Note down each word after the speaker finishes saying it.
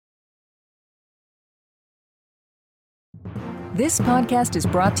This podcast is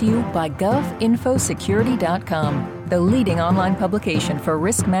brought to you by GovInfoSecurity.com, the leading online publication for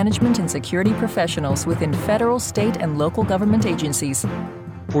risk management and security professionals within federal, state, and local government agencies.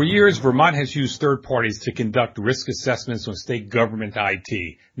 For years, Vermont has used third parties to conduct risk assessments on state government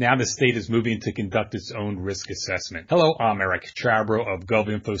IT. Now the state is moving to conduct its own risk assessment. Hello, I'm Eric Chabrow of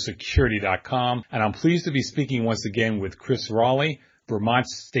GovInfoSecurity.com, and I'm pleased to be speaking once again with Chris Raleigh,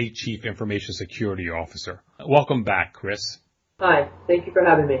 Vermont's State Chief Information Security Officer. Welcome back, Chris. Hi, thank you for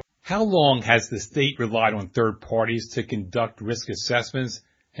having me. How long has the state relied on third parties to conduct risk assessments,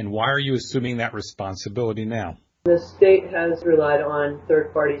 and why are you assuming that responsibility now? The state has relied on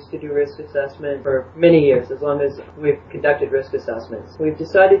third parties to do risk assessment for many years, as long as we've conducted risk assessments. We've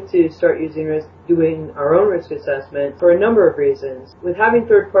decided to start doing our own risk assessment for a number of reasons. With having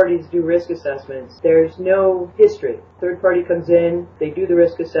third parties do risk assessments, there's no history. Third party comes in, they do the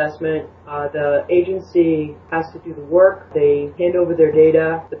risk assessment, the agency has to do the work, they hand over their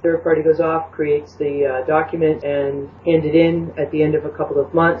data, the third party goes off, creates the document, and hand it in at the end of a couple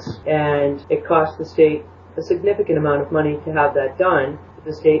of months, and it costs the state a significant amount of money to have that done.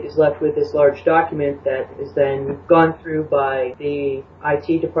 The state is left with this large document that is then gone through by the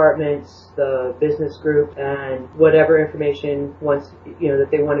IT departments, the business group, and whatever information that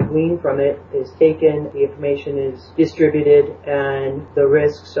they want to glean from it is taken, the information is distributed, and the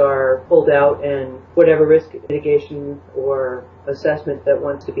risks are pulled out, and whatever risk mitigation or assessment that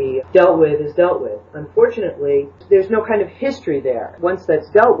wants to be dealt with is dealt with. Unfortunately, there's no kind of history there. Once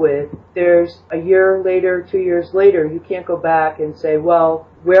that's dealt with, there's a year later, 2 years later, you can't go back and say, well,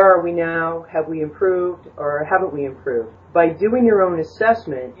 where are we now? Have we improved or haven't we improved? By doing your own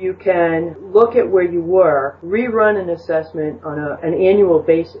assessment, you can look at where you were, rerun an assessment on an annual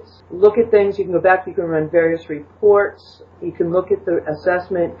basis. Look at things, you can go back, you can run various reports, you can look at the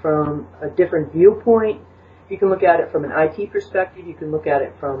assessment from a different viewpoint. You can look at it from an IT perspective, you can look at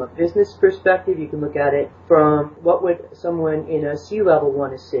it from a business perspective, you can look at it from what would someone in a C-level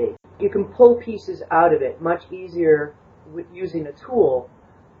want to see. You can pull pieces out of it much easier with using a tool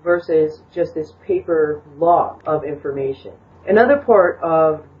versus just this paper log of information. Another part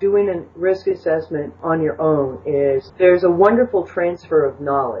of doing a risk assessment on your own is there's a wonderful transfer of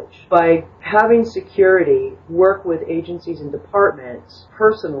knowledge. By having security work with agencies and departments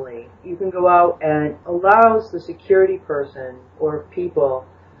personally, you can go out and allows the security person or people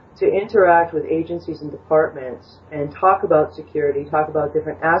to interact with agencies and departments and talk about security, talk about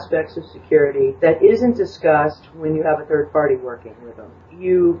different aspects of security that isn't discussed when you have a third party working with them.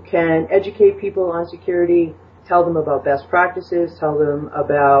 You can educate people on security, tell them about best practices, tell them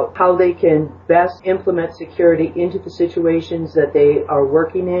about how they can best implement security into the situations that they are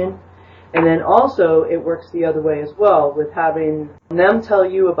working in. And then also it works the other way as well, with having them tell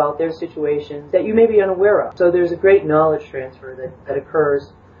you about their situations that you may be unaware of. So there's a great knowledge transfer that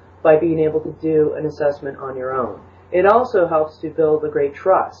occurs by being able to do an assessment on your own. It also helps to build a great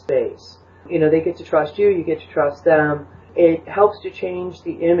trust base. They get to trust you, you get to trust them. It helps to change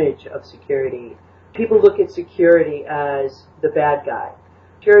the image of security. People look at security as the bad guy.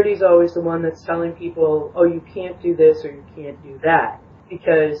 Security is always the one that's telling people, oh, you can't do this or you can't do that,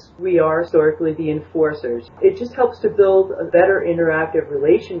 because we are historically the enforcers. It just helps to build a better interactive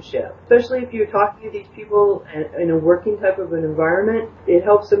relationship, especially if you're talking to these people in a working type of an environment. It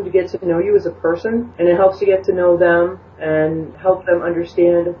helps them to get to know you as a person, and it helps to get to know them and help them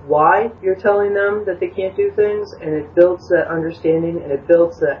understand why you're telling them that they can't do things, and it builds that understanding and it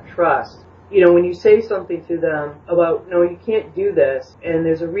builds that trust. When you say something to them about, no, you can't do this, and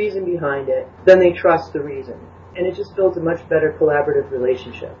there's a reason behind it, then they trust the reason. And it just builds a much better collaborative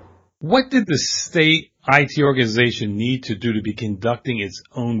relationship. What did the state IT organization need to do to be conducting its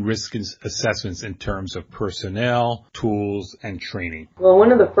own risk assessments in terms of personnel, tools, and training? Well,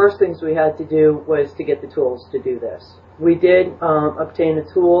 one of the first things we had to do was to get the tools to do this. We did obtain a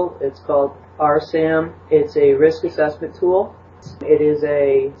tool. It's called RSAM. It's a risk assessment tool.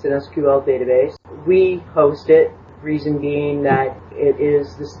 It's an SQL database. We host it, reason being that it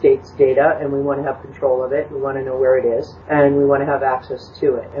is the state's data and we want to have control of it. We want to know where it is and we want to have access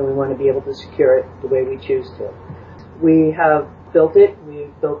to it, and we want to be able to secure it the way we choose to. We have built it.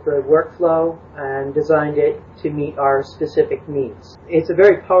 We've built the workflow and designed it to meet our specific needs. It's a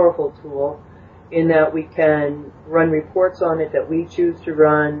very powerful tool in that we can run reports on it that we choose to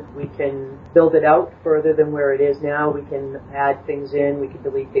run. We can build it out further than where it is now. We can add things in. We can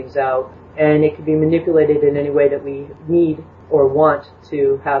delete things out. And it can be manipulated in any way that we need or want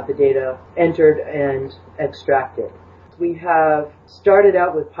to have the data entered and extracted. We have started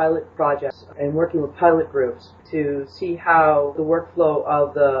out with pilot projects and working with pilot groups to see how the workflow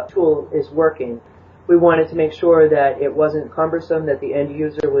of the tool is working. We wanted to make sure that it wasn't cumbersome, that the end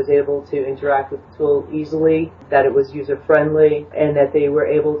user was able to interact with the tool easily, that it was user-friendly, and that they were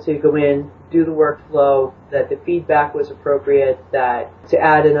able to go in, do the workflow, that the feedback was appropriate, that to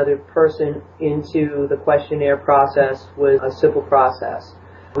add another person into the questionnaire process was a simple process.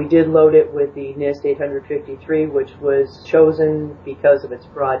 We did load it with the NIST 853, which was chosen because of its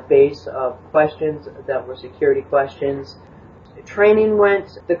broad base of questions that were security questions. Training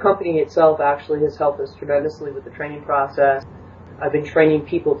the company itself actually has helped us tremendously with the training process. I've been training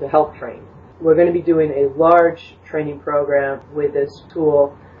people to help train. We're going to be doing a large training program with this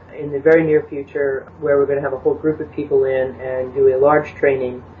tool in the very near future, where we're going to have a whole group of people in and do a large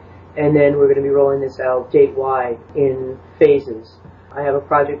training, and then we're going to be rolling this out statewide in phases. I have a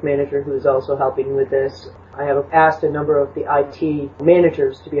project manager who is also helping with this. I have asked a number of the IT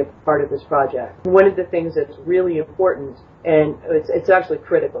managers to be a part of this project. One of the things that's really important, and it's actually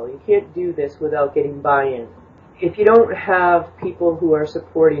critical, you can't do this without getting buy-in. If you don't have people who are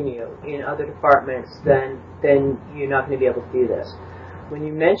supporting you in other departments, then you're not going to be able to do this. When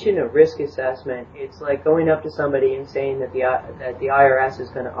you mention a risk assessment, it's like going up to somebody and saying that the IRS is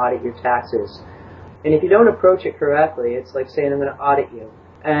going to audit your taxes. And if you don't approach it correctly, it's like saying, I'm going to audit you.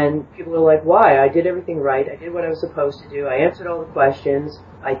 And people are like, why? I did everything right. I did what I was supposed to do. I answered all the questions,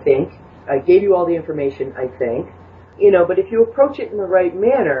 I think. I gave you all the information, I think. But if you approach it in the right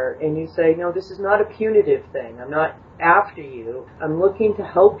manner and you say, no, this is not a punitive thing. I'm not after you. I'm looking to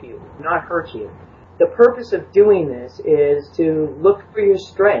help you, not hurt you. The purpose of doing this is to look for your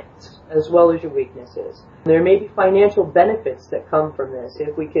strengths as well as your weaknesses. There may be financial benefits that come from this.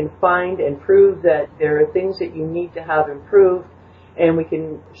 If we can find and prove that there are things that you need to have improved, and we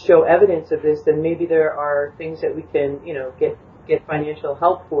can show evidence of this, then maybe there are things that we can, get financial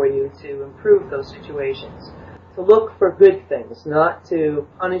help for you to improve those situations. To look for good things, not to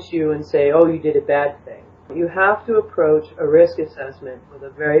punish you and say, oh, you did a bad thing. You have to approach a risk assessment with a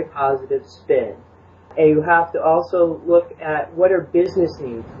very positive spin. And you have to also look at what are business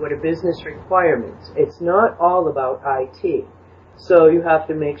needs, what are business requirements. It's not all about IT. So you have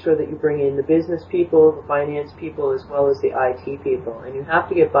to make sure that you bring in the business people, the finance people, as well as the IT people. And you have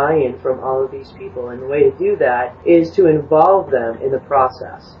to get buy-in from all of these people. And the way to do that is to involve them in the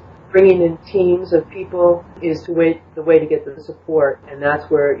process. Bringing in teams of people is the way to get the support, and that's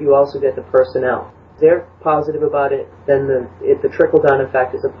where you also get the personnel. If they're positive about it, then the trickle-down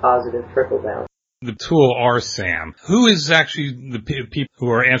effect is a positive trickle-down. The tool RSAM. Who is actually the people who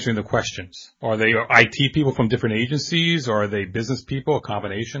are answering the questions? Are they IT people from different agencies, or are they business people, a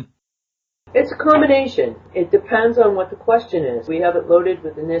combination? It's a combination. It depends on what the question is. We have it loaded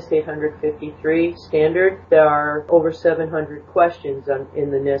with the NIST 853 standard. There are over 700 questions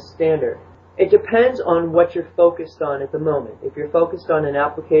in the NIST standard. It depends on what you're focused on at the moment. If you're focused on an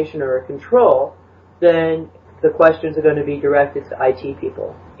application or a control, then the questions are going to be directed to IT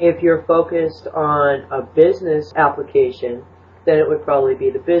people. If you're focused on a business application, then it would probably be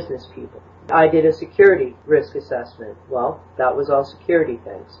the business people. I did a security risk assessment. Well, that was all security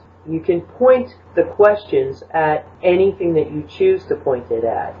things. You can point the questions at anything that you choose to point it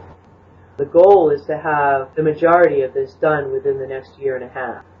at. The goal is to have the majority of this done within the next year and a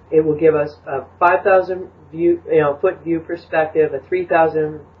half. It will give us a 5,000 foot view perspective, a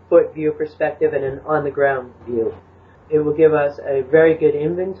 3,000 foot view perspective, and an on-the-ground view. It will give us a very good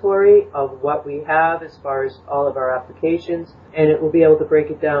inventory of what we have as far as all of our applications, and it will be able to break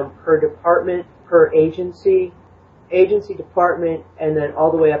it down per department, per agency, department, and then all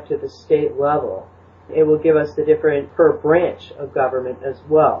the way up to the state level. It will give us the different per branch of government as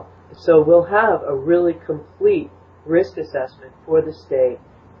well. So we'll have a really complete risk assessment for the state,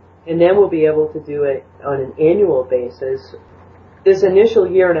 and then we'll be able to do it on an annual basis. This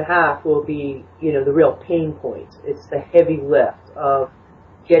initial year and a half will be, the real pain point. It's the heavy lift of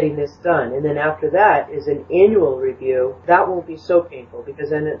getting this done. And then after that is an annual review. That won't be so painful,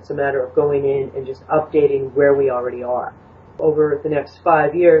 because then it's a matter of going in and just updating where we already are. Over the next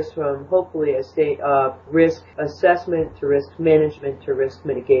 5 years, from hopefully a state of risk assessment to risk management to risk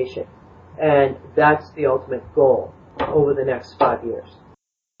mitigation. And that's the ultimate goal over the next 5 years.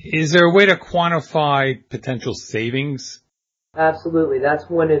 Is there a way to quantify potential savings? Absolutely. That's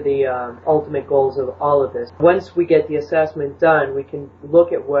one of the ultimate goals of all of this. Once we get the assessment done, we can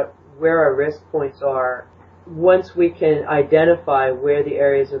look at where our risk points are. Once we can identify where the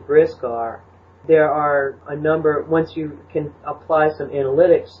areas of risk are, There are a number, once you can apply some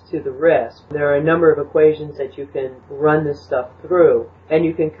analytics to the risk, there are a number of equations that you can run this stuff through, and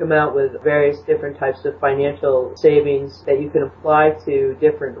you can come out with various different types of financial savings that you can apply to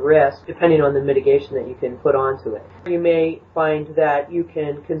different risks depending on the mitigation that you can put onto it. You may find that you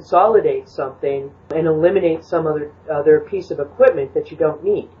can consolidate something and eliminate some other piece of equipment that you don't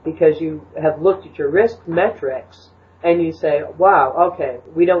need because you have looked at your risk metrics and you say, wow, okay,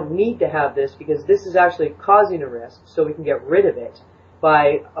 we don't need to have this because this is actually causing a risk, so we can get rid of it.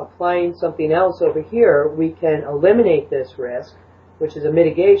 By applying something else over here, we can eliminate this risk, which is a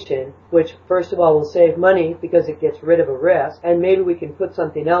mitigation, which first of all will save money because it gets rid of a risk, and maybe we can put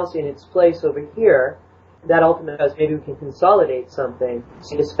something else in its place over here that ultimately does maybe we can consolidate something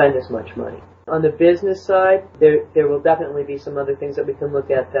to spend as much money. On the business side, there will definitely be some other things that we can look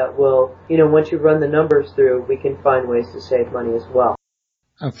at that will, once you run the numbers through, we can find ways to save money as well.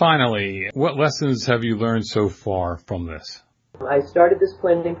 And finally, what lessons have you learned so far from this? I started this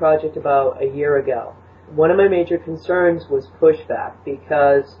planning project about a year ago. One of my major concerns was pushback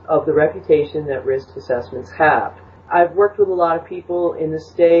because of the reputation that risk assessments have. I've worked with a lot of people in the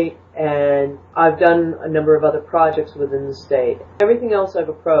state, and I've done a number of other projects within the state. Everything else I've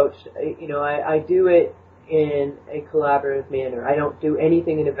approached, I do it in a collaborative manner. I don't do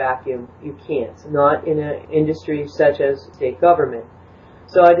anything in a vacuum. You can't. Not in an industry such as state government.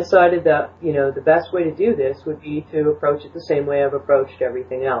 So I decided that, the best way to do this would be to approach it the same way I've approached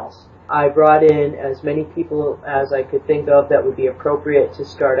everything else. I brought in as many people as I could think of that would be appropriate to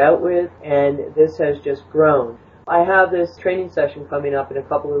start out with, and this has just grown. I have this training session coming up in a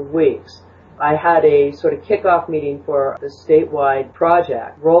couple of weeks. I had a sort of kickoff meeting for the statewide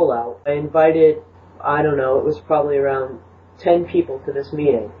project rollout. I invited, it was probably around 10 people to this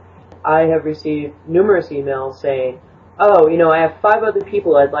meeting. I have received numerous emails saying, I have 5 other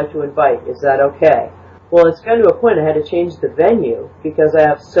people I'd like to invite. Is that okay? Well, it's gotten to a point I had to change the venue because I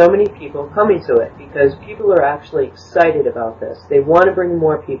have so many people coming to it because people are actually excited about this. They want to bring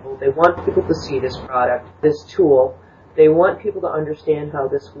more people. They want people to see this product, this tool. They want people to understand how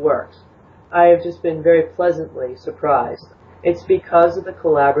this works. I have just been very pleasantly surprised. It's because of the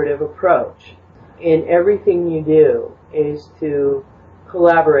collaborative approach. In everything you do is to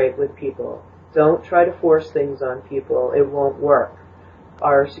collaborate with people. Don't try to force things on people. It won't work.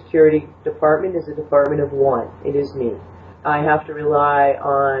 Our security department is a department of one. It is me. I have to rely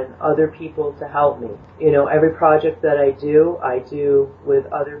on other people to help me. Every project that I do with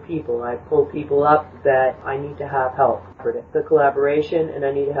other people. I pull people up that I need to have help. The collaboration, and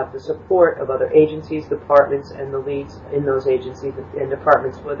I need to have the support of other agencies, departments, and the leads in those agencies and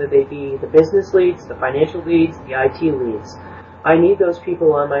departments, whether they be the business leads, the financial leads, the IT leads. I need those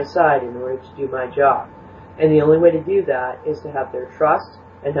people on my side in order to do my job. And the only way to do that is to have their trust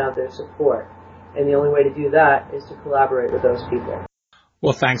and have their support. And the only way to do that is to collaborate with those people.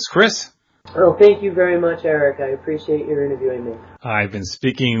 Well, thanks, Chris. Well, thank you very much, Eric. I appreciate your interviewing me. I've been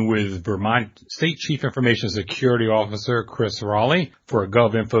speaking with Vermont State Chief Information Security Officer Chris Raleigh. For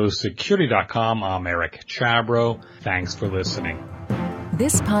GovInfoSecurity.com, I'm Eric Chabrow. Thanks for listening.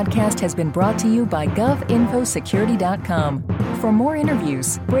 This podcast has been brought to you by GovInfoSecurity.com. For more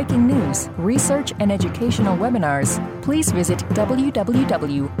interviews, breaking news, research, and educational webinars, please visit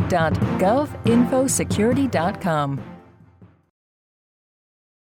www.govinfosecurity.com.